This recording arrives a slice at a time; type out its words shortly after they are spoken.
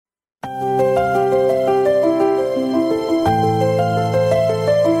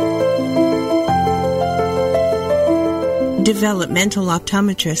developmental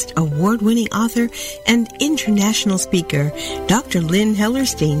optometrist, award-winning author, and international speaker, Dr. Lynn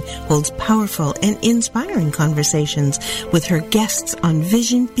Hellerstein holds powerful and inspiring conversations with her guests on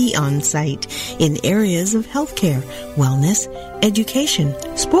Vision Beyond Sight in areas of healthcare, wellness, education,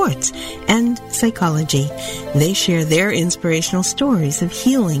 sports, and psychology. They share their inspirational stories of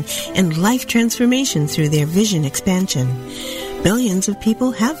healing and life transformation through their vision expansion. Billions of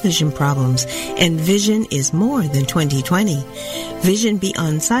people have vision problems, and vision is more than 20/20. Vision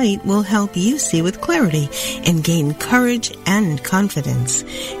Beyond Sight will help you see with clarity and gain courage and confidence.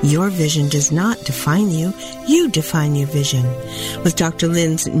 Your vision does not define you. You define your vision. With Dr.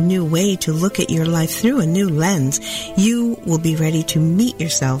 Lynn's new way to look at your life through a new lens, you will be ready to meet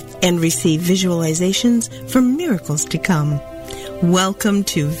yourself and receive visualizations for miracles to come. Welcome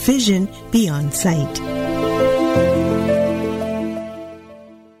to Vision Beyond Sight.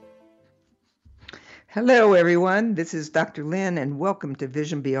 Hello, everyone. This is Dr. Lynn, and welcome to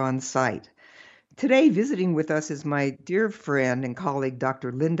Vision Beyond Sight. Today, visiting with us is my dear friend and colleague,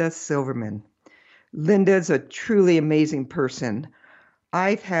 Dr. Linda Silverman. Linda is a truly amazing person.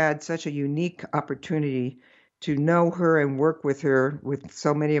 I've had such a unique opportunity to know her and work with her with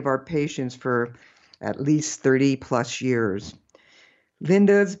so many of our patients for at least 30 plus years.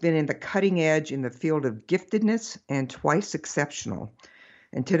 Linda's been in the cutting edge in the field of giftedness and twice exceptional.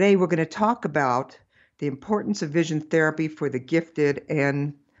 And today we're going to talk about the importance of vision therapy for the gifted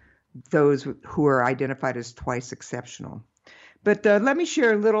and those who are identified as twice exceptional. But let me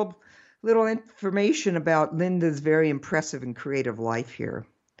share a little information about Linda's very impressive and creative life here.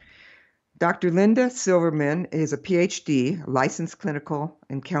 Dr. Linda Silverman is a PhD, licensed clinical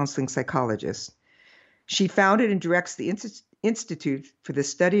and counseling psychologist. She founded and directs the Institute for the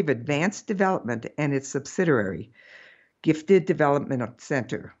Study of Advanced Development and its subsidiary, Gifted Development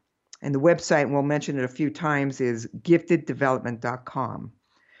Center. And the website, and we'll mention it a few times, is gifteddevelopment.com.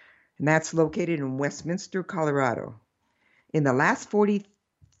 And that's located in Westminster, Colorado. In the last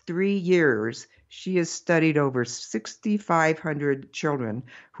 43 years, she has studied over 6,500 children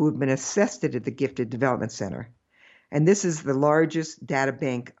who have been assisted at the Gifted Development Center. And this is the largest data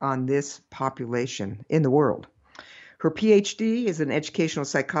bank on this population in the world. Her PhD is in educational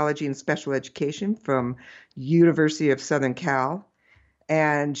psychology and special education from University of Southern Cal.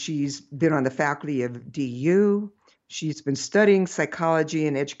 And she's been on the faculty of DU. She's been studying psychology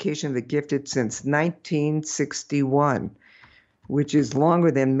and education of the gifted since 1961, which is longer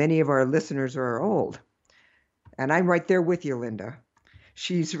than many of our listeners are old. And I'm right there with you, Linda.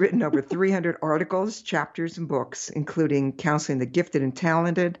 She's written over 300 articles, chapters, and books, including Counseling the Gifted and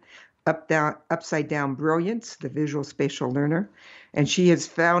Talented, Upside Down Brilliance, the Visual Spatial Learner, and she has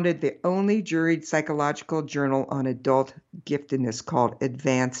founded the only juried psychological journal on adult giftedness called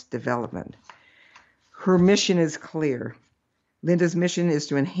Advanced Development. Her mission is clear. Linda's mission is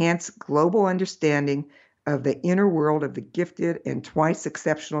to enhance global understanding of the inner world of the gifted and twice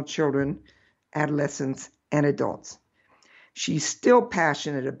exceptional children, adolescents, and adults. She's still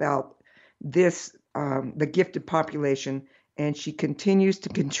passionate about this, the gifted population, and she continues to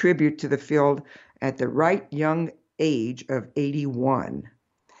contribute to the field at the right young age of 81.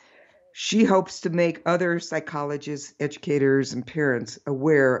 She hopes to make other psychologists, educators, and parents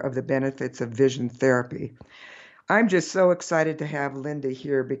aware of the benefits of vision therapy. I'm just so excited to have Linda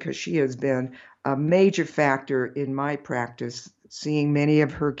here because she has been a major factor in my practice, seeing many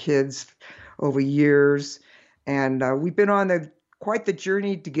of her kids over years. And we've been on quite the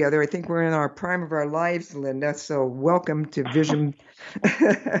journey together. I think we're in our prime of our lives, Linda. So welcome to Vision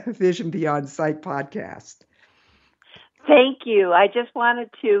Beyond Sight podcast. Thank you. I just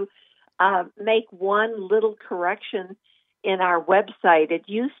wanted to make one little correction in our website. It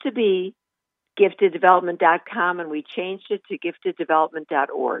used to be gifteddevelopment.com, and we changed it to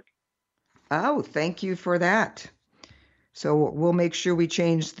gifteddevelopment.org. Oh, thank you for that. So we'll make sure we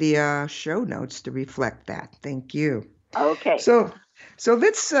change the show notes to reflect that. Thank you. Okay. So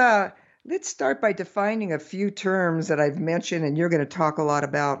let's start by defining a few terms that I've mentioned, and you're going to talk a lot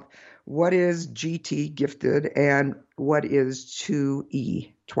about what is GT, gifted, and what is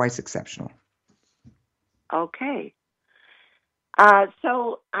 2E, twice exceptional. Okay.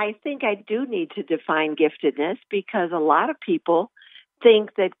 So I think I do need to define giftedness because a lot of people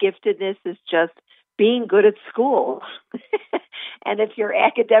think that giftedness is just being good at school. And if you're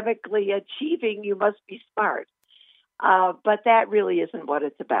academically achieving, you must be smart. But that really isn't what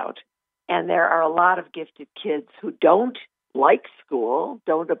it's about. And there are a lot of gifted kids who don't like school,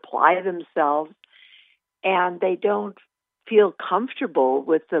 don't apply themselves, and they don't feel comfortable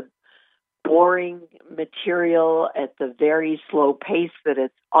with the boring material at the very slow pace that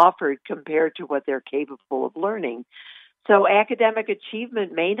it's offered compared to what they're capable of learning. So academic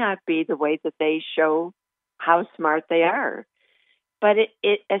achievement may not be the way that they show how smart they are. But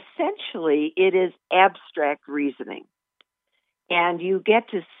it essentially it is abstract reasoning. And you get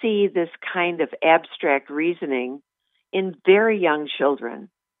to see this kind of abstract reasoning in very young children,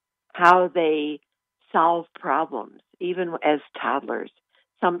 how they solve problems, even as toddlers,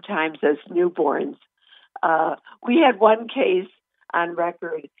 sometimes as newborns. We had one case on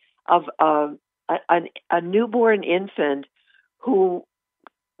record of a newborn infant who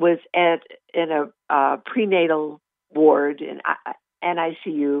was in a prenatal ward in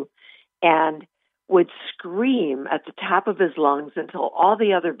NICU and would scream at the top of his lungs until all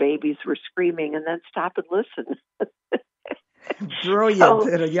the other babies were screaming and then stop and listen. Brilliant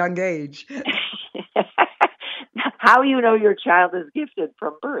at a young age. How you know your child is gifted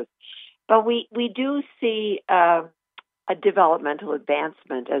from birth. But we do see a developmental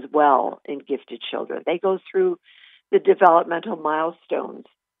advancement as well in gifted children. They go through the developmental milestones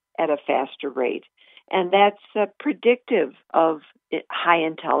at a faster rate. And that's predictive of high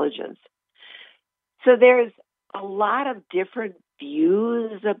intelligence. So there's a lot of different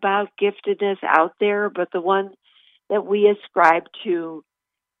views about giftedness out there, but the one that we ascribe to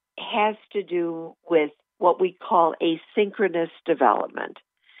has to do with what we call asynchronous development.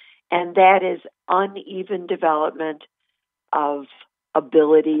 And that is uneven development of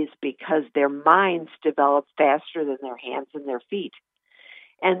abilities because their minds develop faster than their hands and their feet.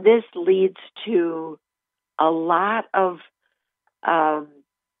 And this leads to a lot of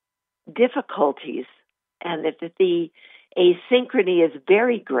difficulties. And if the asynchrony is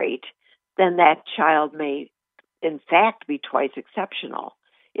very great, then that child may, in fact, be twice exceptional.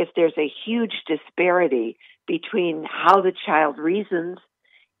 If there's a huge disparity between how the child reasons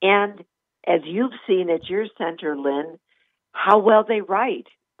and, as you've seen at your center, Lynn, how well they write.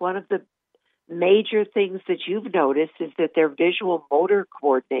 One of the major things that you've noticed is that their visual motor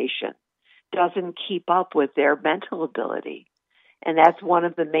coordination doesn't keep up with their mental ability. And that's one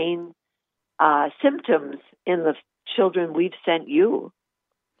of the main symptoms in the children we've sent you.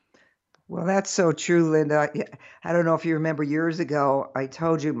 Well, that's so true, Linda. I don't know if you remember years ago, I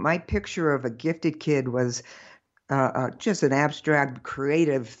told you my picture of a gifted kid was just an abstract,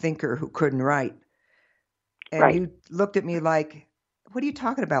 creative thinker who couldn't write. And Right. You looked at me like, what are you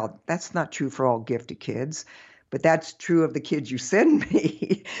talking about? That's not true for all gifted kids, but that's true of the kids you send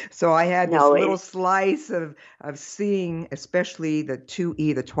me. So I had this little slice of seeing, especially the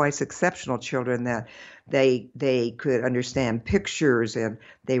 2E, the twice exceptional children, that they could understand pictures and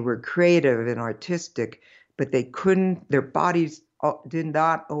they were creative and artistic, but they couldn't, their bodies did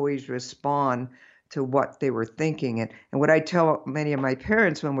not always respond to what they were thinking. And what I tell many of my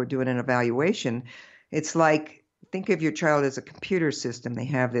parents when we're doing an evaluation, it's like, think of your child as a computer system. They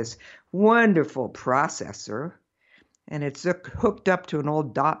have this wonderful processor, and it's hooked up to an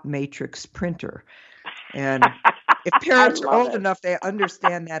old dot matrix printer. And if parents are old enough, they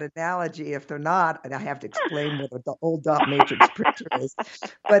understand that analogy. If they're not, and I have to explain what the old dot matrix printer is.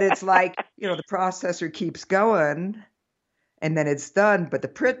 But it's like, the processor keeps going, and then it's done, but the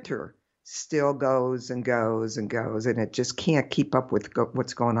printer still goes and goes and goes, and it just can't keep up with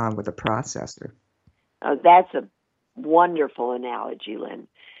what's going on with the processor. Oh, that's a wonderful analogy, Lynn.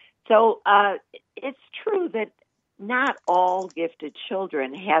 So it's true that not all gifted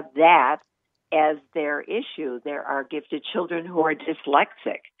children have that as their issue. There are gifted children who are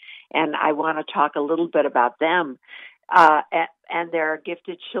dyslexic, and I want to talk a little bit about them. And there are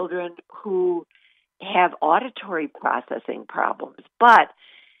gifted children who have auditory processing problems. But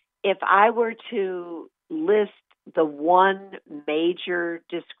if I were to list the one major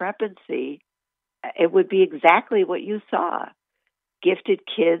discrepancy, it would be exactly what you saw. Gifted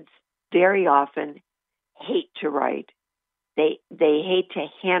kids very often hate to write. They hate to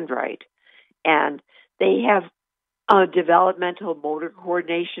handwrite. And they have a developmental motor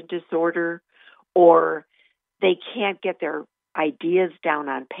coordination disorder, or they can't get their ideas down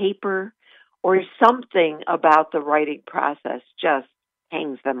on paper, or something about the writing process just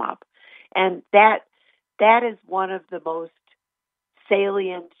hangs them up. And that is one of the most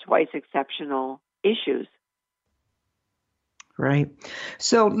salient, twice exceptional issues. Right.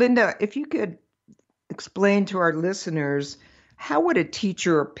 So, Linda, if you could explain to our listeners, how would a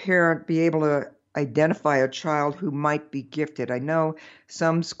teacher or parent be able to identify a child who might be gifted? I know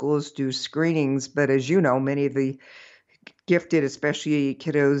some schools do screenings, but as you know, many of the gifted, especially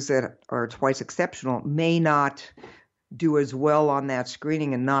kiddos that are twice exceptional, may not do as well on that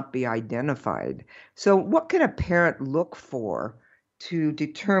screening and not be identified. So what can a parent look for to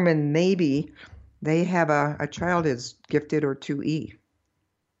determine maybe they have a child is gifted or 2E?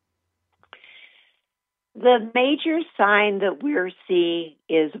 The major sign that we're seeing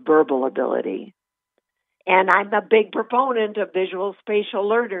is verbal ability. And I'm a big proponent of visual spatial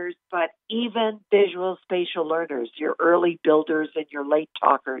learners, but even visual spatial learners, your early builders and your late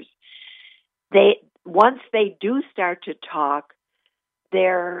talkers, once they do start to talk,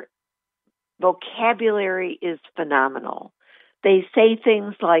 their vocabulary is phenomenal. They say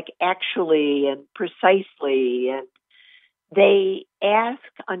things like actually and precisely, and they ask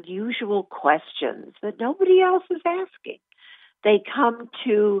unusual questions that nobody else is asking. They come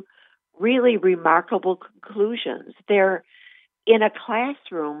to really remarkable conclusions. They're in a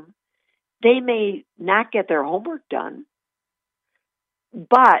classroom, they may not get their homework done,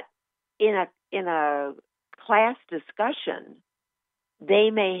 but in a class discussion, they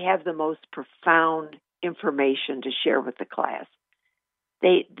may have the most profound information to share with the class.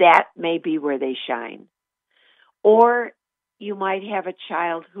 That may be where they shine. Or you might have a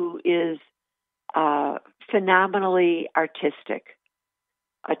child who is phenomenally artistic,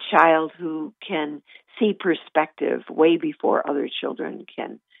 a child who can see perspective way before other children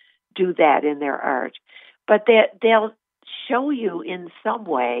can do that in their art. But they'll show you in some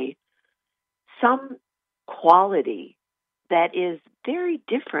way some quality that is very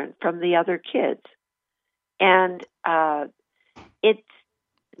different from the other kids. And it's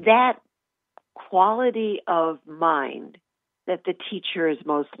that quality of mind that the teacher is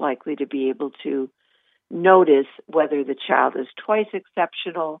most likely to be able to notice whether the child is twice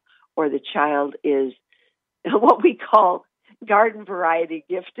exceptional or the child is what we call garden variety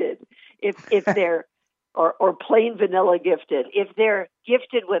gifted. If they're or plain vanilla gifted, if they're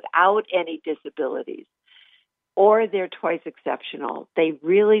gifted without any disabilities, or they're twice exceptional, they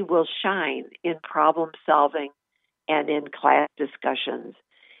really will shine in problem solving and in class discussions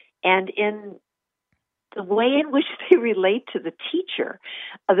and in the way in which they relate to the teacher.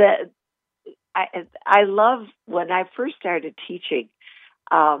 I love when I first started teaching,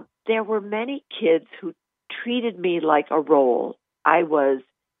 there were many kids who treated me like a role. I was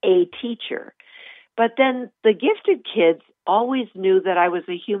a teacher. But then the gifted kids always knew that I was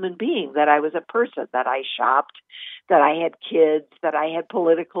a human being, that I was a person, that I shopped, that I had kids, that I had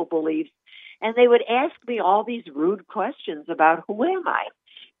political beliefs. And they would ask me all these rude questions about who am I?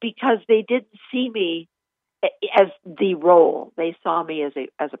 Because they didn't see me as the role. They saw me as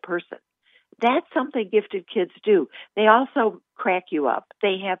a person. That's something gifted kids do. They also crack you up.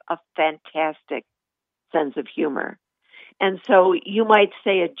 They have a fantastic sense of humor. And so you might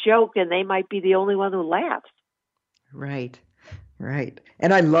say a joke and they might be the only one who laughs. Right, right.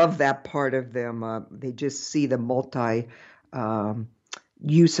 And I love that part of them. They just see the multi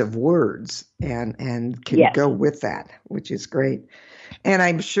use of words and can Yes. go with that, which is great. And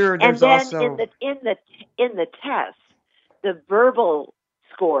I'm sure And there's then also in the test, the verbal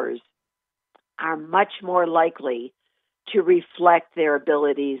scores are much more likely to reflect their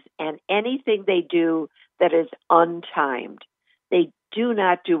abilities, and anything they do that is untimed, they do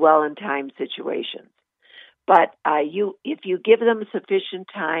not do well in timed situations. But if you give them sufficient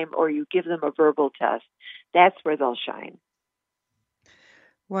time or you give them a verbal test, that's where they'll shine.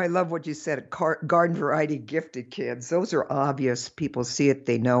 Well, I love what you said, garden variety gifted kids. Those are obvious. People see it,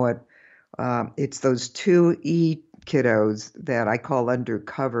 they know it. It's those 2E kiddos that I call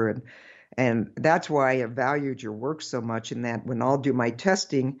undercover. And that's why I have valued your work so much, in that when I'll do my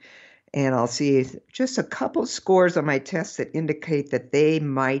testing and I'll see just a couple scores on my tests that indicate that they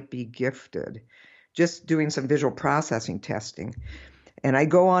might be gifted, just doing some visual processing testing. And I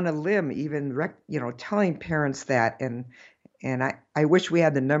go on a limb, even telling parents that. And I wish we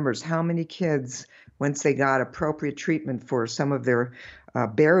had the numbers. How many kids, once they got appropriate treatment for some of their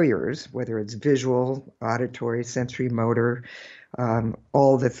barriers, whether it's visual, auditory, sensory, motor,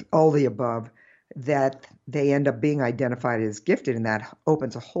 all the above, that they end up being identified as gifted, and that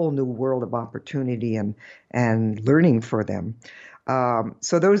opens a whole new world of opportunity and learning for them.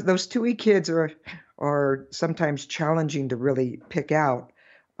 So those 2E kids are sometimes challenging to really pick out.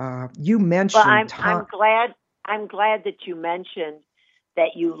 You mentioned Well, I'm glad that you mentioned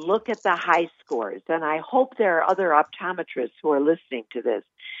that you look at the high scores, and I hope there are other optometrists who are listening to this,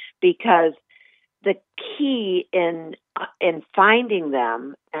 because the key in finding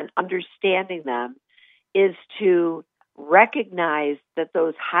them and understanding them is to recognize that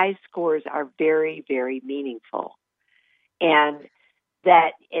those high scores are very, very meaningful, and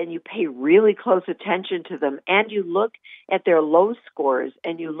you pay really close attention to them, and you look at their low scores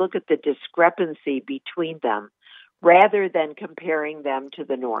and you look at the discrepancy between them rather than comparing them to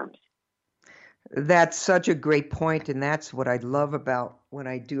the norms. That's such a great point, and that's what I love about when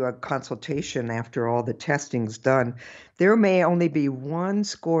I do a consultation after all the testing's done. There may only be one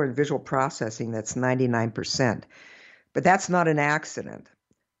score in visual processing that's 99%, but that's not an accident.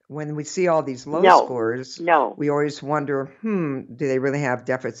 When we see all these low No, scores, no. we always wonder, do they really have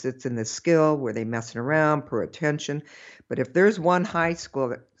deficits in the skill? Were they messing around, poor attention? But if there's one high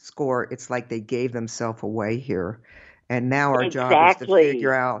score, it's like they gave themselves away here. And now our job is to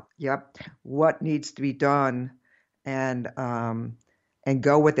figure Exactly. out, what needs to be done and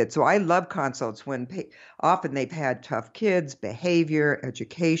go with it. So I love consults when often they've had tough kids, behavior,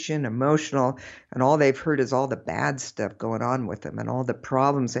 education, emotional, and all they've heard is all the bad stuff going on with them and all the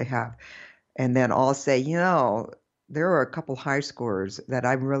problems they have. And then I'll say, there are a couple high scores that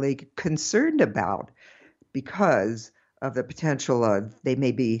I'm really concerned about because of the potential of they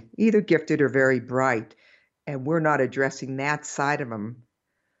may be either gifted or very bright, and we're not addressing that side of them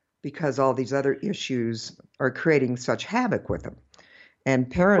because all these other issues are creating such havoc with them. And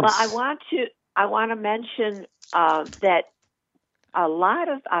Well, parents, I want to mention that a lot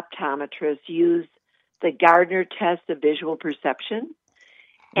of optometrists use the Gardner test of visual perception,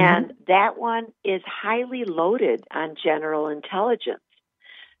 and mhm. that one is highly loaded on general intelligence.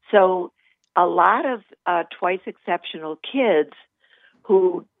 So a lot of twice exceptional kids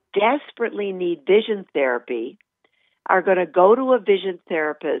who desperately need vision therapy are going to go to a vision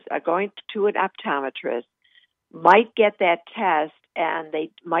therapist, are going to an optometrist, might get that test, and they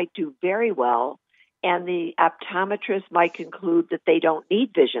might do very well, and the optometrist might conclude that they don't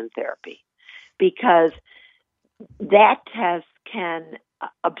need vision therapy because that test can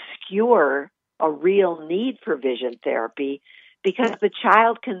obscure a real need for vision therapy because the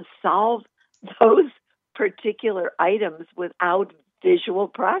child can solve those particular items without visual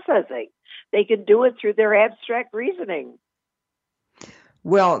processing. They can do it through their abstract reasoning.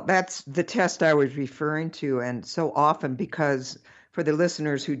 Well, that's the test I was referring to. And so often, because for the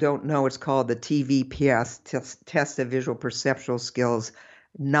listeners who don't know, it's called the TVPS, Test of Visual Perceptual Skills,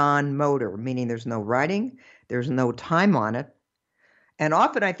 non-motor, meaning there's no writing, there's no time on it. And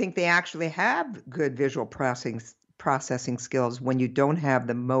often I think they actually have good visual processing skills when you don't have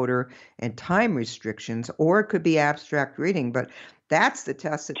the motor and time restrictions, or it could be abstract reading. But that's the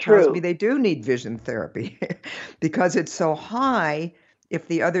test that tells me True. they do need vision therapy because it's so high. If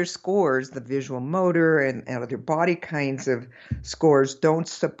the other scores, the visual motor and other body kinds of scores don't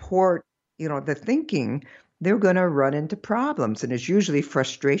support, the thinking, they're going to run into problems. And it's usually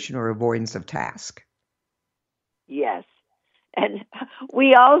frustration or avoidance of task. Yes. And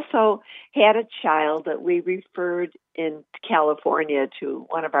we also had a child that we referred in California to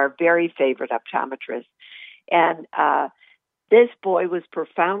one of our very favorite optometrists. And this boy was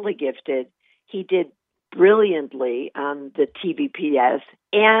profoundly gifted. He did brilliantly on the TVPS,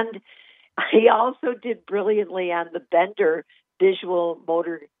 and he also did brilliantly on the Bender visual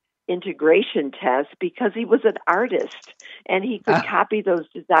motor integration test because he was an artist and he could copy those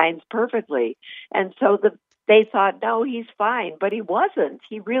designs perfectly. And so they thought, no, he's fine, but he wasn't.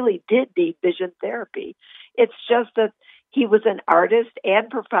 He really did need vision therapy. It's just that he was an artist and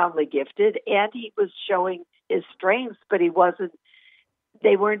profoundly gifted, and he was showing his strengths, but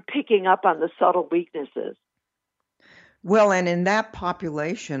they weren't picking up on the subtle weaknesses. Well, and in that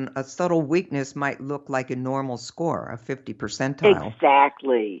population, a subtle weakness might look like a normal score, a 50 percentile.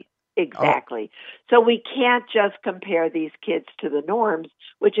 Exactly. Oh, Exactly. So we can't just compare these kids to the norms,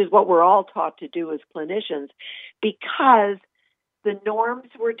 which is what we're all taught to do as clinicians, because the norms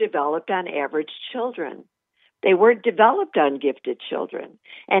were developed on average children. They weren't developed on gifted children.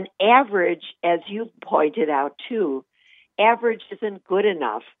 And average, as you pointed out too, average isn't good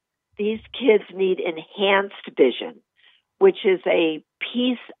enough. These kids need enhanced vision, which is a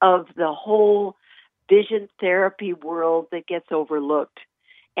piece of the whole vision therapy world that gets overlooked.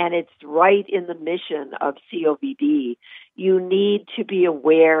 And it's right in the mission of COVD. You need to be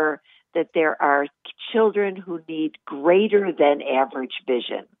aware that there are children who need greater than average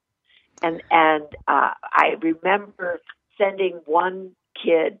vision. And I remember sending one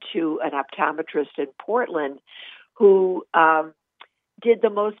kid to an optometrist in Portland who did the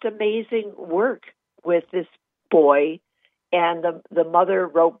most amazing work with this boy. And the mother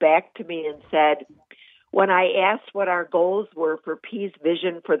wrote back to me and said, when I asked what our goals were for P's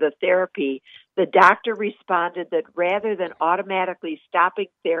vision for the therapy, the doctor responded that rather than automatically stopping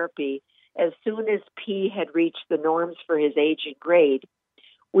therapy as soon as P had reached the norms for his age and grade,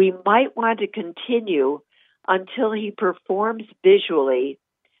 we might want to continue until he performs visually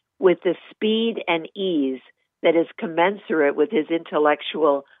with the speed and ease that is commensurate with his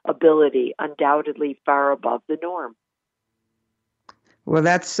intellectual ability, undoubtedly far above the norm. Well,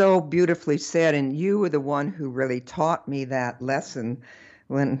 that's so beautifully said. And you were the one who really taught me that lesson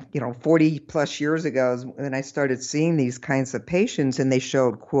when, 40 plus years ago, is when I started seeing these kinds of patients and they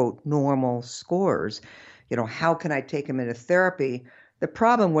showed, quote, normal scores. How can I take them into therapy? The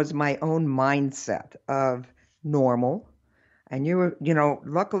problem was my own mindset of normal. And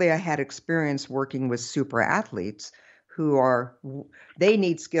luckily I had experience working with super athletes they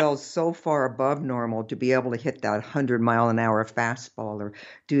need skills so far above normal to be able to hit that 100-mile-an-hour fastball or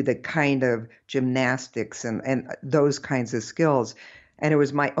do the kind of gymnastics and those kinds of skills. And it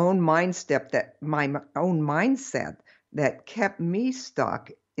was my own mindset that kept me stuck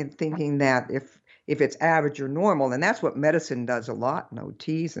in thinking that if it's average or normal, and that's what medicine does a lot, and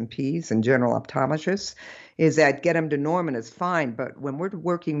OTs and Ps and general optometrists, is that get them to normal is fine. But when we're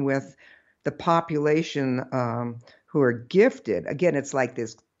working with the population who are gifted, again, it's like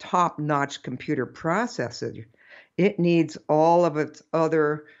this top-notch computer processor. It needs all of its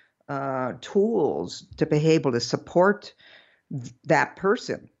other tools to be able to support that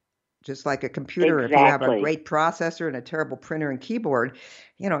person. Just like a computer, Exactly. If you have a great processor and a terrible printer and keyboard,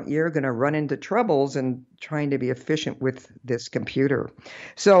 you're going to run into troubles in trying to be efficient with this computer.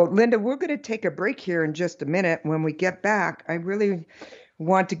 So, Linda, we're going to take a break here in just a minute. When we get back, I really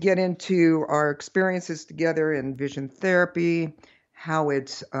want to get into our experiences together in vision therapy, how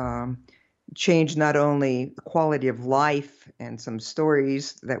it's changed not only the quality of life and some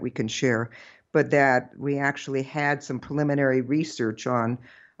stories that we can share, but that we actually had some preliminary research on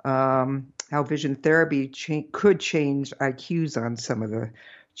how vision therapy could change IQs on some of the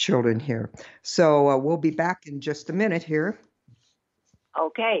children here. So we'll be back in just a minute here.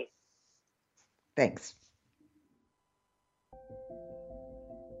 Okay. Thanks.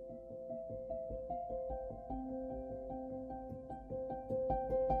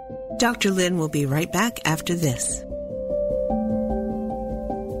 Dr. Lynn will be right back after this.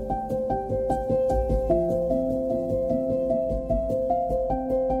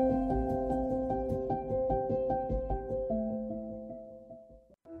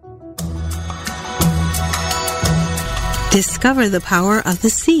 Discover the power of the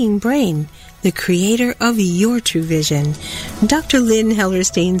seeing brain, the creator of your true vision. Dr. Lynn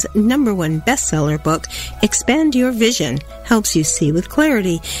Hellerstein's #1 bestseller book, Expand Your Vision, helps you see with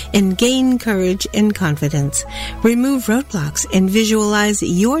clarity and gain courage and confidence. Remove roadblocks and visualize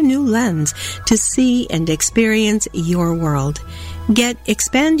your new lens to see and experience your world. Get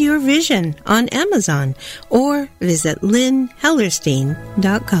Expand Your Vision on Amazon or visit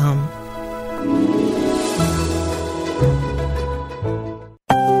lynnhellerstein.com.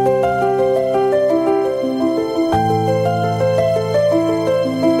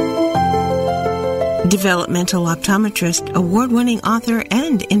 Developmental optometrist, award-winning author,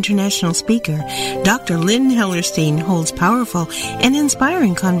 and international speaker, Dr. Lynn Hellerstein holds powerful and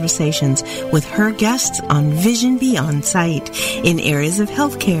inspiring conversations with her guests on Vision Beyond Sight in areas of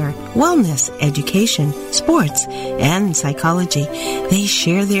healthcare, wellness, education, sports, and psychology. They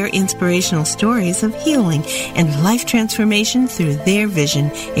share their inspirational stories of healing and life transformation through their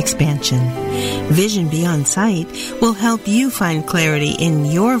vision expansion. Vision Beyond Sight will help you find clarity in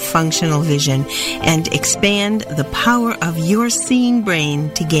your functional vision and expand the power of your seeing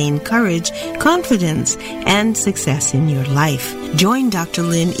brain to gain courage, confidence, and success in your life. Join Dr.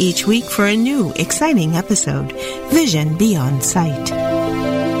 Lynn each week for a new, exciting episode, Vision Beyond Sight.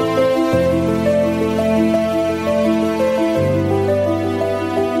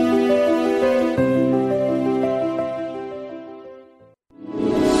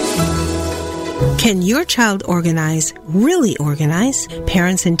 Can your child organize, really organize?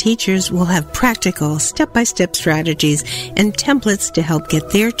 Parents and teachers will have practical, step-by-step strategies and templates to help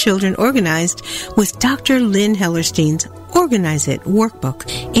get their children organized with Dr. Lynn Hellerstein's Organize It workbook.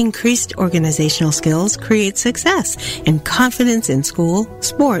 Increased organizational skills create success and confidence in school,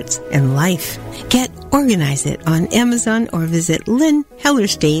 sports, and life. Get Organize It on Amazon or visit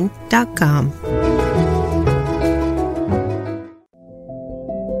lynnhellerstein.com.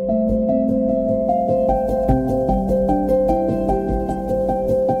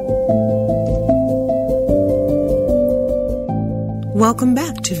 Welcome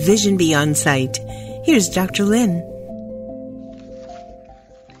back to Vision Beyond Sight. Here's Dr. Lynn.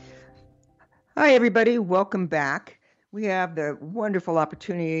 Hi, everybody. Welcome back. We have the wonderful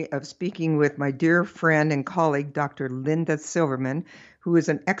opportunity of speaking with my dear friend and colleague, Dr. Linda Silverman, who is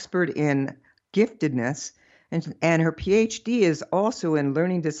an expert in giftedness, and her PhD is also in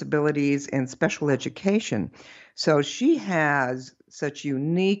learning disabilities and special education. So she has such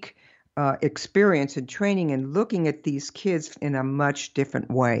unique experience and training in looking at these kids in a much different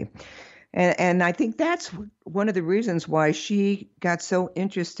way. And I think that's one of the reasons why she got so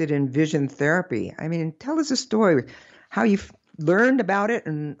interested in vision therapy. I mean, tell us a story, how you learned about it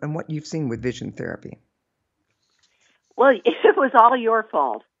and what you've seen with vision therapy. Well, it was all your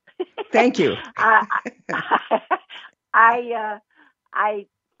fault. Thank you. I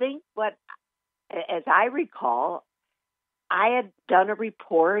think as I recall, I had done a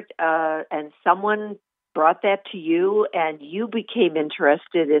report, and someone brought that to you, and you became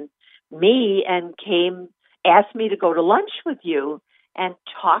interested in me and asked me to go to lunch with you and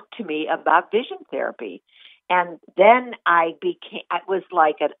talk to me about vision therapy. And then it was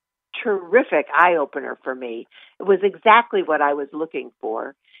like a terrific eye opener for me. It was exactly what I was looking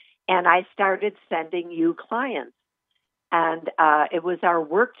for. And I started sending you clients. And it was our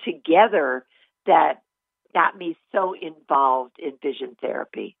work together that got me so involved in vision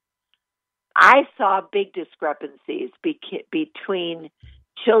therapy. I saw big discrepancies between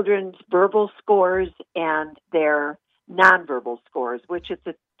children's verbal scores and their nonverbal scores, which at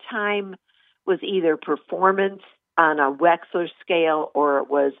the time was either performance on a Wechsler scale or it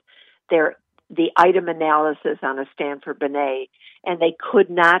was the item analysis on a Stanford-Binet, and they could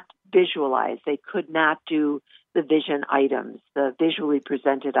not visualize. They could not do the vision items, the visually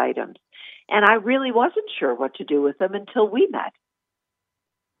presented items. And I really wasn't sure what to do with them until we met.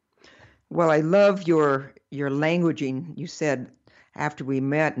 Well, I love your languaging. You said after we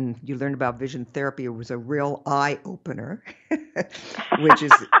met and you learned about vision therapy, it was a real eye opener, which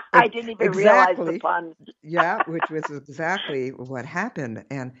is I didn't even realize the pun. Yeah, which was exactly what happened.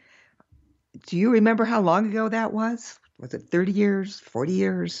 And do you remember how long ago that was? Was it 30 years, 40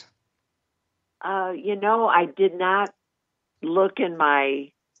 years? I did not look in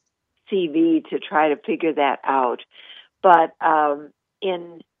my CV to try to figure that out. But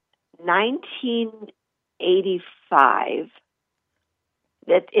in 1985,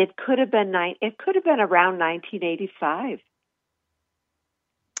 it could have been around 1985.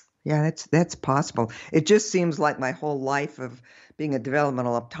 Yeah, that's possible. It just seems like my whole life of being a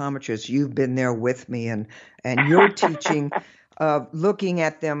developmental optometrist, you've been there with me, and you're teaching, looking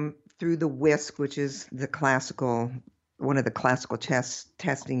at them through the whisk, which is one of the classical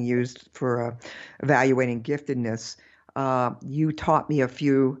testing used for evaluating giftedness. You taught me a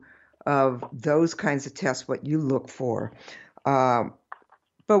few of those kinds of tests, what you look for. But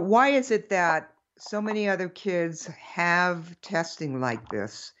why is it that so many other kids have testing like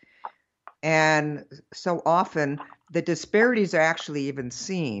this? And so often the disparities are actually even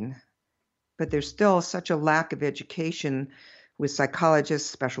seen, but there's still such a lack of education with psychologists,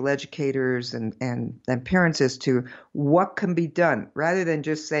 special educators, and parents as to what can be done. Rather than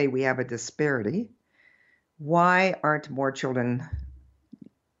just say we have a disparity, why aren't more children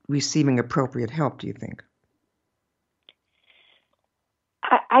receiving appropriate help, do you think?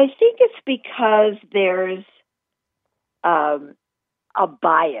 I think it's because there's a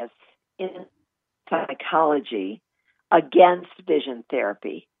bias in psychology against vision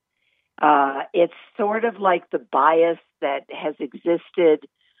therapy. It's sort of like the bias that has existed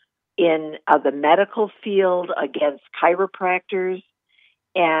in the medical field against chiropractors.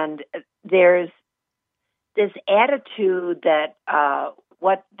 And there's this attitude that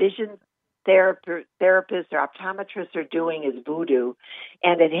what vision therapists or optometrists are doing is voodoo,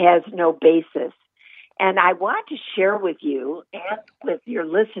 and it has no basis. And I want to share with you and with your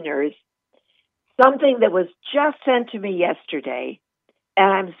listeners something that was just sent to me yesterday,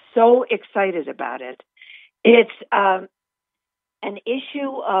 and I'm so excited about it. It's an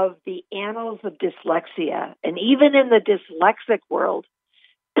issue of the Annals of Dyslexia, and even in the dyslexic world,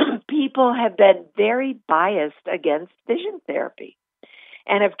 people have been very biased against vision therapy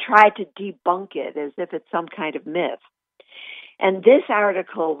and have tried to debunk it as if it's some kind of myth. And this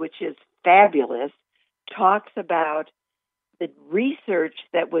article, which is fabulous, talks about the research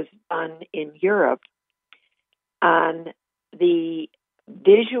that was done in Europe on the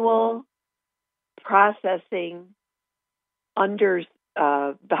visual processing under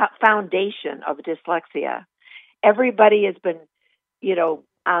foundation of dyslexia. Everybody has been,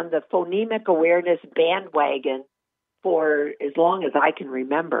 on the phonemic awareness bandwagon for as long as I can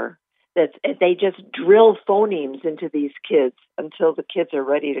remember. That they just drill phonemes into these kids until the kids are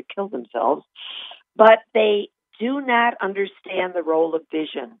ready to kill themselves. But they do not understand the role of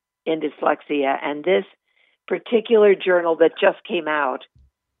vision in dyslexia. And this particular journal that just came out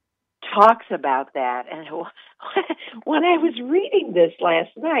talks about that. And when I was reading this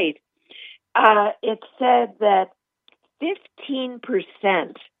last night, it said that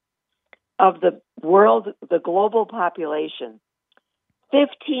 15% of the global population,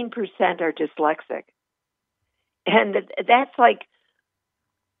 15% are dyslexic. And that's like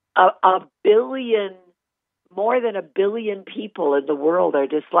a billion, more than a billion people in the world are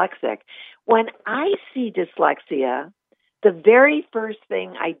dyslexic. When I see dyslexia, the very first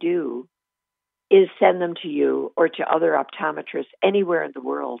thing I do is send them to you or to other optometrists anywhere in the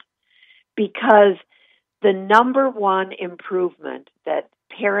world, because the number one improvement that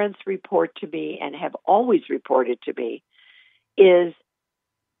parents report to me and have always reported to me is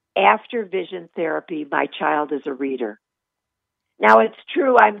after vision therapy, my child is a reader. Now, it's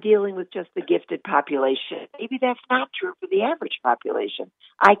true I'm dealing with just the gifted population. Maybe that's not true for the average population.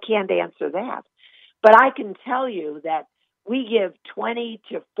 I can't answer that. But I can tell you that we give 20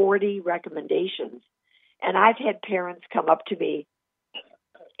 to 40 recommendations. And I've had parents come up to me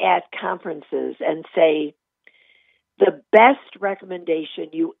at conferences and say, the best recommendation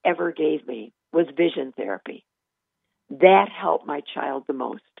you ever gave me was vision therapy. That helped my child the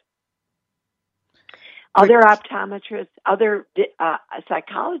most. Other optometrists, other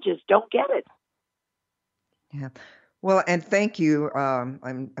psychologists don't get it. Yeah. Well, and thank you.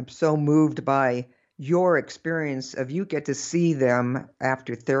 I'm so moved by your experience of you get to see them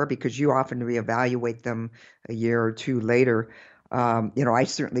after therapy, because you often reevaluate them a year or two later. I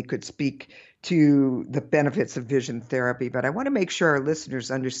certainly could speak to the benefits of vision therapy, but I want to make sure our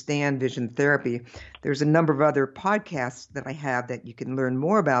listeners understand vision therapy. There's a number of other podcasts that I have that you can learn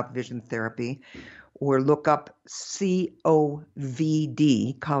more about vision therapy, or look up COVD,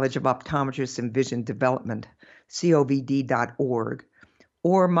 College of Optometrists and Vision Development, covd.org,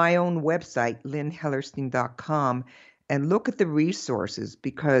 or my own website, lynnhellerstein.com, and look at the resources,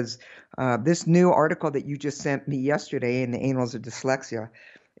 because this new article that you just sent me yesterday in the Annals of Dyslexia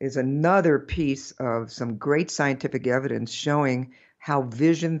is another piece of some great scientific evidence showing how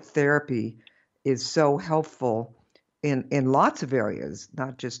vision therapy is so helpful in lots of areas,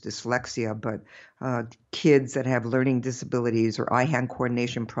 not just dyslexia, but kids that have learning disabilities or eye-hand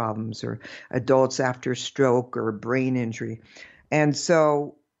coordination problems, or adults after stroke or brain injury. And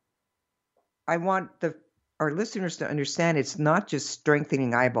so I want our listeners to understand it's not just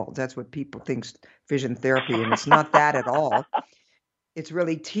strengthening eyeballs. That's what people think vision therapy, and it's not that at all. It's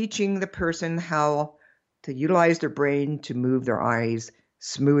really teaching the person how to utilize their brain to move their eyes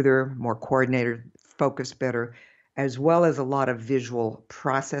smoother, more coordinated, focus better, as well as a lot of visual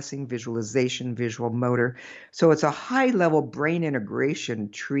processing, visualization, visual motor. So it's a high-level brain integration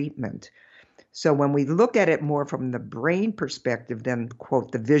treatment. So when we look at it more from the brain perspective than,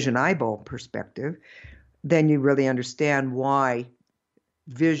 quote, the vision eyeball perspective, then you really understand why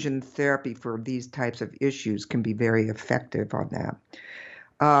vision therapy for these types of issues can be very effective on that.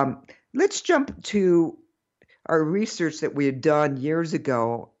 Let's jump to our research that we had done years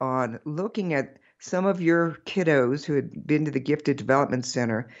ago on looking at some of your kiddos who had been to the Gifted Development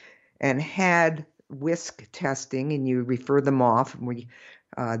Center and had WISC testing, and you referred them off. And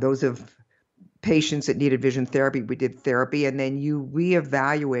those of patients that needed vision therapy, we did therapy, and then you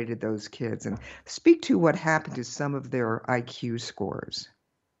reevaluated those kids. And speak to what happened to some of their IQ scores.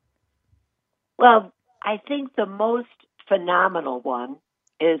 Well, I think the most phenomenal one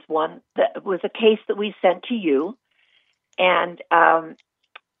is one that was a case that we sent to you. And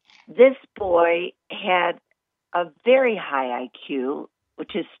this boy had a very high IQ,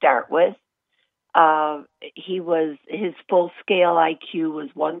 to start with. His full scale IQ was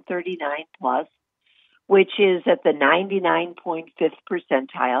 139 plus, which is at the 99.5th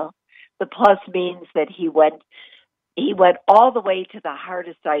percentile. The plus means that he went all the way to the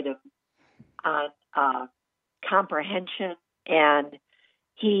hardest item on comprehension, and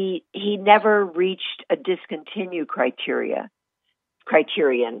he never reached a discontinue criterion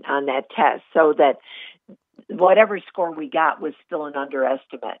on that test, so that whatever score we got was still an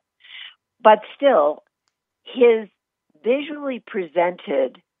underestimate. But still, his visually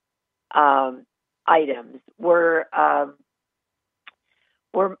presented items were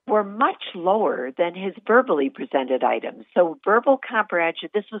much lower than his verbally presented items. So verbal comprehension,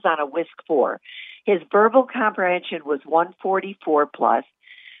 this was on a WISC-4. His verbal comprehension was 144 plus,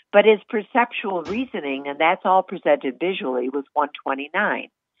 but his perceptual reasoning, and that's all presented visually, was 129.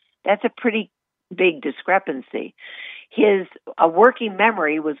 That's a pretty big discrepancy. His working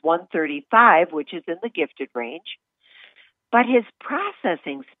memory was 135, which is in the gifted range, but his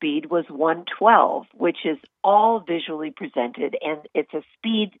processing speed was 112, which is all visually presented, and it's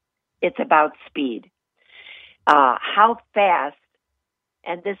about speed. How fast,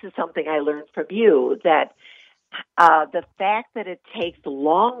 and this is something I learned from you, that the fact that it takes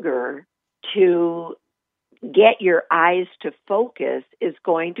longer to get your eyes to focus is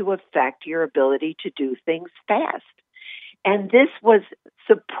going to affect your ability to do things fast. And this was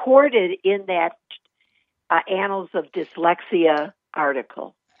supported in that Annals of Dyslexia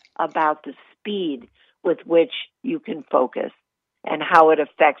article. about the speed with which you can focus and how it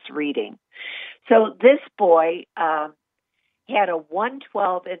affects reading. So this boy had a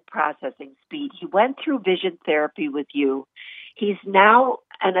 112 in processing speed. He went through vision therapy with you. He's now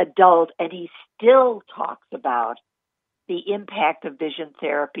an adult, and he still talks about the impact of vision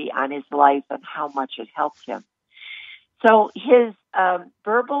therapy on his life and how much it helped him. So his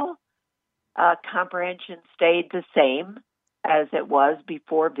verbal comprehension stayed the same as it was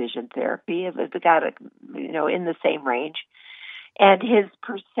before vision therapy. It got in the same range. And his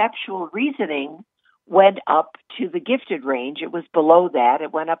perceptual reasoning went up to the gifted range. It was below that.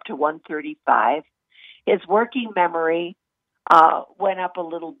 It went up to 135. His working memory went up a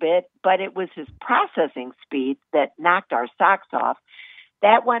little bit, but it was his processing speed that knocked our socks off.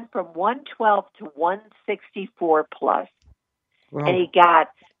 That went from 112 to 164 plus. Wow. And he got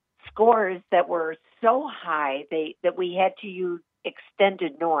scores that were so high that we had to use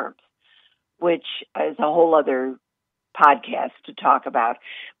extended norms, which is a whole other podcast to talk about.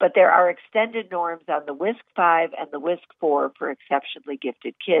 But there are extended norms on the WISC-5 and the WISC-4 for exceptionally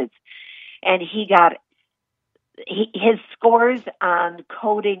gifted kids. And his scores on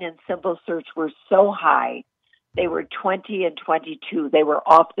coding and symbol search were so high. They were 20 and 22. They were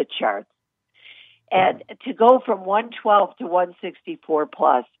off the charts. And to go from 112 to 164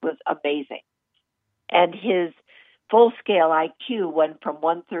 plus was amazing. And his full scale IQ went from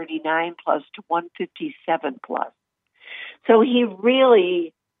 139 plus to 157 plus. So he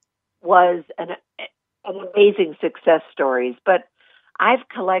really was an amazing success stories. But I've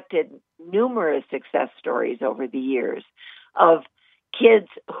collected numerous success stories over the years of kids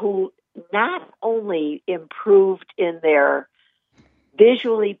who not only improved in their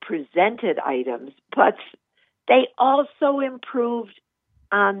visually presented items, but they also improved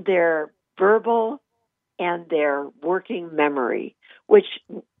on their verbal and their working memory, which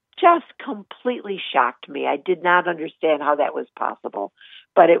just completely shocked me. I did not understand how that was possible,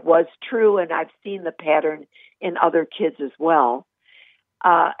 but it was true, and I've seen the pattern in other kids as well.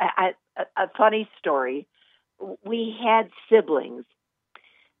 A funny story, we had siblings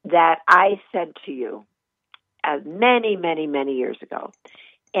that I sent to you many, many, many years ago.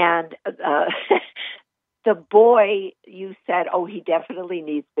 And the boy, you said, oh, he definitely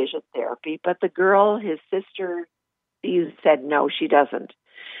needs vision therapy. But the girl, his sister, you said, no, she doesn't.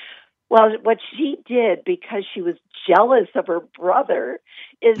 Well, what she did, because she was jealous of her brother,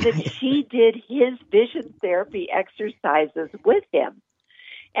 is that she did his vision therapy exercises with him.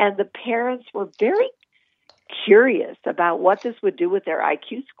 And the parents were very curious about what this would do with their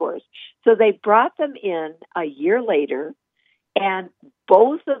IQ scores. So they brought them in a year later, and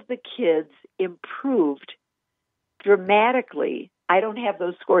both of the kids improved dramatically. I don't have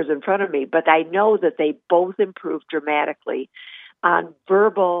those scores in front of me, but I know that they both improved dramatically on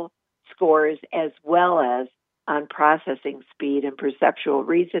verbal scores as well as on processing speed and perceptual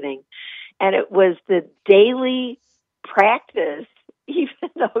reasoning. And it was the daily practice, even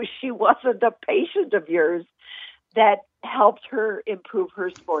though she wasn't a patient of yours, that helped her improve her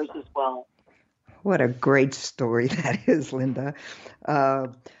scores as well. What a great story that is, Linda.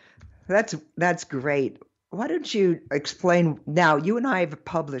 That's great. Why don't you explain now? You and I have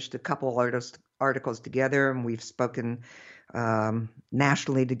published a couple articles together, and we've spoken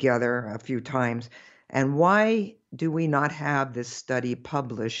nationally together a few times. And why do we not have this study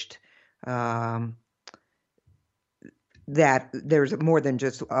published? That there's more than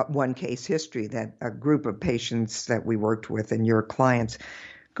just one case history, that a group of patients that we worked with and your clients.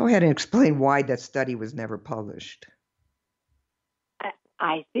 Go ahead and explain why that study was never published.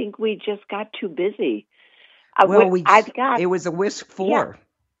 I think we just got too busy. It was a WISC-4.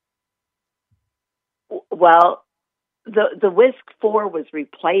 Yeah. Well, the WISC-4 was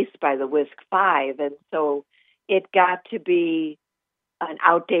replaced by the WISC-5, and so it got to be an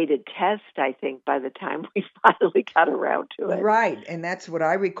outdated test, I think, by the time we finally got around to it. Right, and that's what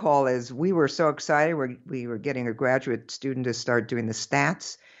I recall is we were so excited. We were getting a graduate student to start doing the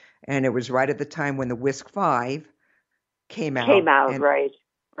stats, and it was right at the time when the WISC-5 came out. Right.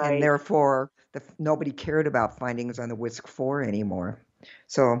 And therefore, nobody cared about findings on the WISC-4 anymore.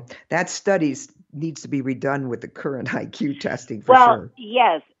 So that study needs to be redone with the current IQ testing for sure. Well,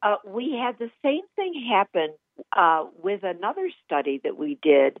 yes, we had the same thing happen with another study that we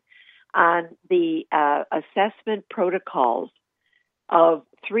did on the assessment protocols of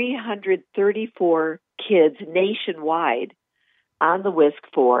 334 kids nationwide on the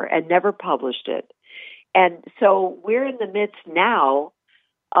WISC-4 and never published it. And so we're in the midst now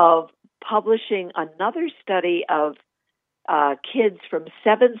of publishing another study of kids from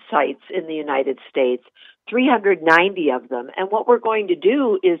 7 sites in the United States, 390 of them. And what we're going to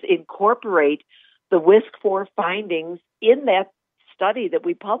do is incorporate the WISC-4 findings in that study that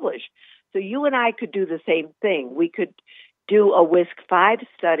we publish. So you and I could do the same thing. We could do a WISC-5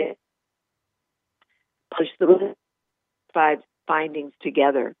 study, push the WISC-5 findings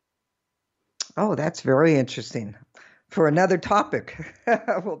together. Oh, that's very interesting. For another topic,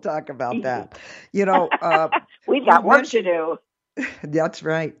 we'll talk about that. We've got work to do. That's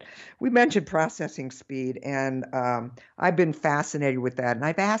right. We mentioned processing speed, and I've been fascinated with that. And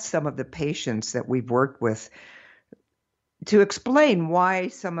I've asked some of the patients that we've worked with to explain why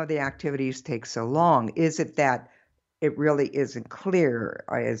some of the activities take so long. Is it that it really isn't clear?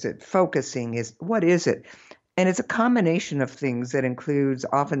 Is it focusing? What is it? And it's a combination of things that includes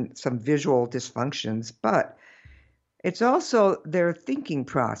often some visual dysfunctions, but it's also their thinking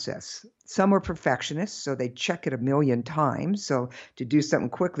process. Some are perfectionists, so they check it a million times. So to do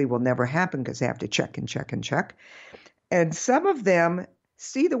something quickly will never happen because they have to check and check and check. And some of them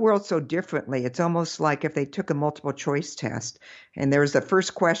see the world so differently. It's almost like if they took a multiple choice test and there's the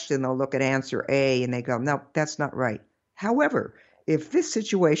first question, they'll look at answer A and they go, no, that's not right. However, if this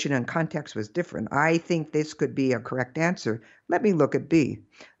situation and context was different, I think this could be a correct answer. Let me look at B.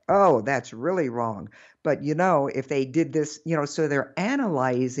 Oh, that's really wrong. But, if they did this, so they're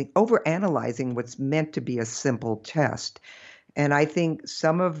overanalyzing what's meant to be a simple test. And I think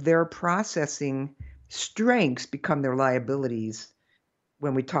some of their processing strengths become their liabilities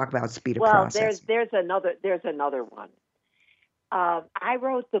when we talk about speed of processing. There's another one. I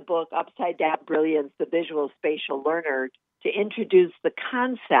wrote the book Upside Down Brilliance, the Visual Spatial Learner, to introduce the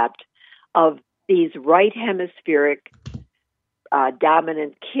concept of these right hemispheric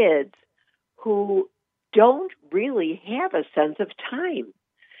dominant kids who don't really have a sense of time.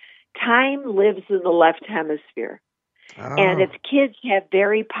 Time lives in the left hemisphere. Oh. And if kids have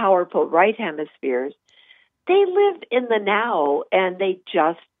very powerful right hemispheres, they live in the now and they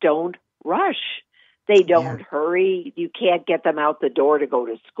just don't rush. They don't hurry. You can't get them out the door to go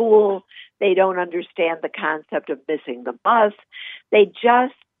to school. They don't understand the concept of missing the bus. They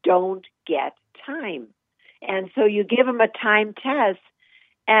just don't get time. And so you give them a time test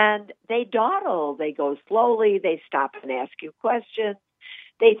and they dawdle. They go slowly. They stop and ask you questions.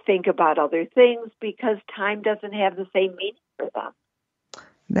 They think about other things because time doesn't have the same meaning for them.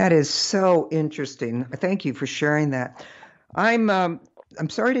 That is so interesting. Thank you for sharing that. I'm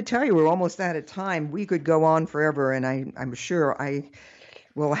sorry to tell you we're almost out of time. We could go on forever, and I'm sure I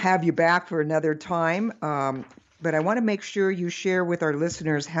will have you back for another time. But I want to make sure you share with our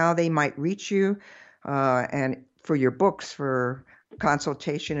listeners how they might reach you and for your books for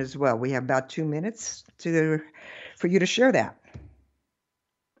consultation as well. We have about 2 minutes for you to share that.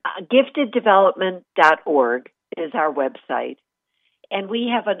 Gifteddevelopment.org is our website. And we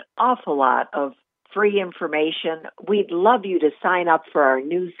have an awful lot of free information. We'd love you to sign up for our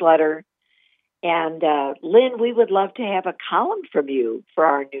newsletter. And Lynn, we would love to have a column from you for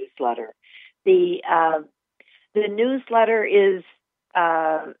our newsletter. The newsletter is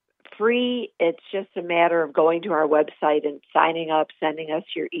free. It's just a matter of going to our website and signing up, sending us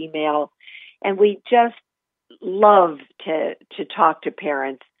your email. And we just love to talk to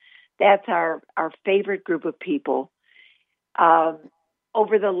parents. That's our favorite group of people.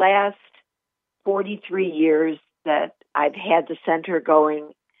 Over the last 43 years that I've had the center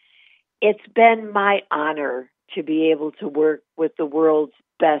going, it's been my honor to be able to work with the world's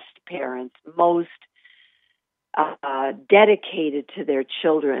best parents, most dedicated to their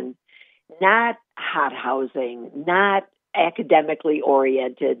children, not hothousing, not academically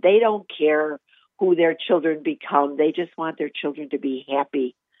oriented. They don't care who their children become. They just want their children to be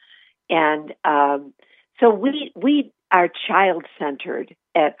happy. And so we are child-centered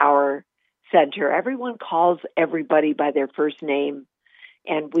at our center. Everyone calls everybody by their first name,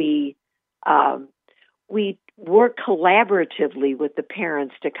 and we work collaboratively with the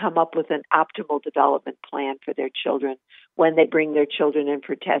parents to come up with an optimal development plan for their children when they bring their children in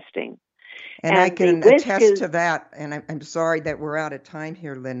for testing. And I can attest to that, and I'm sorry that we're out of time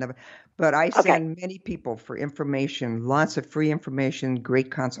here, Linda, but I send many people for information, lots of free information, great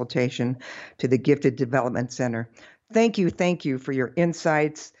consultation to the Gifted Development Center. Thank you for your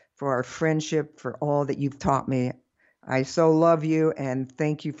insights, for our friendship, for all that you've taught me. I so love you, and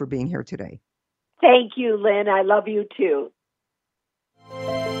thank you for being here today. Thank you, Lynn. I love you too.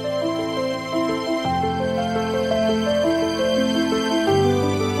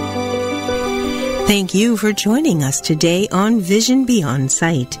 Thank you for joining us today on Vision Beyond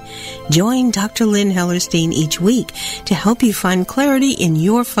Sight. Join Dr. Lynn Hellerstein each week to help you find clarity in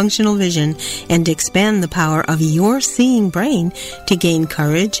your functional vision and expand the power of your seeing brain to gain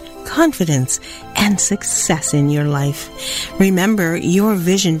courage, confidence, and success in your life. Remember, your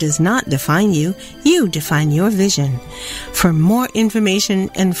vision does not define you. You define your vision. For more information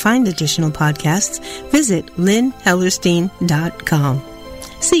and find additional podcasts, visit lynnhellerstein.com.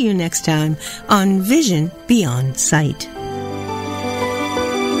 See you next time on Vision Beyond Sight.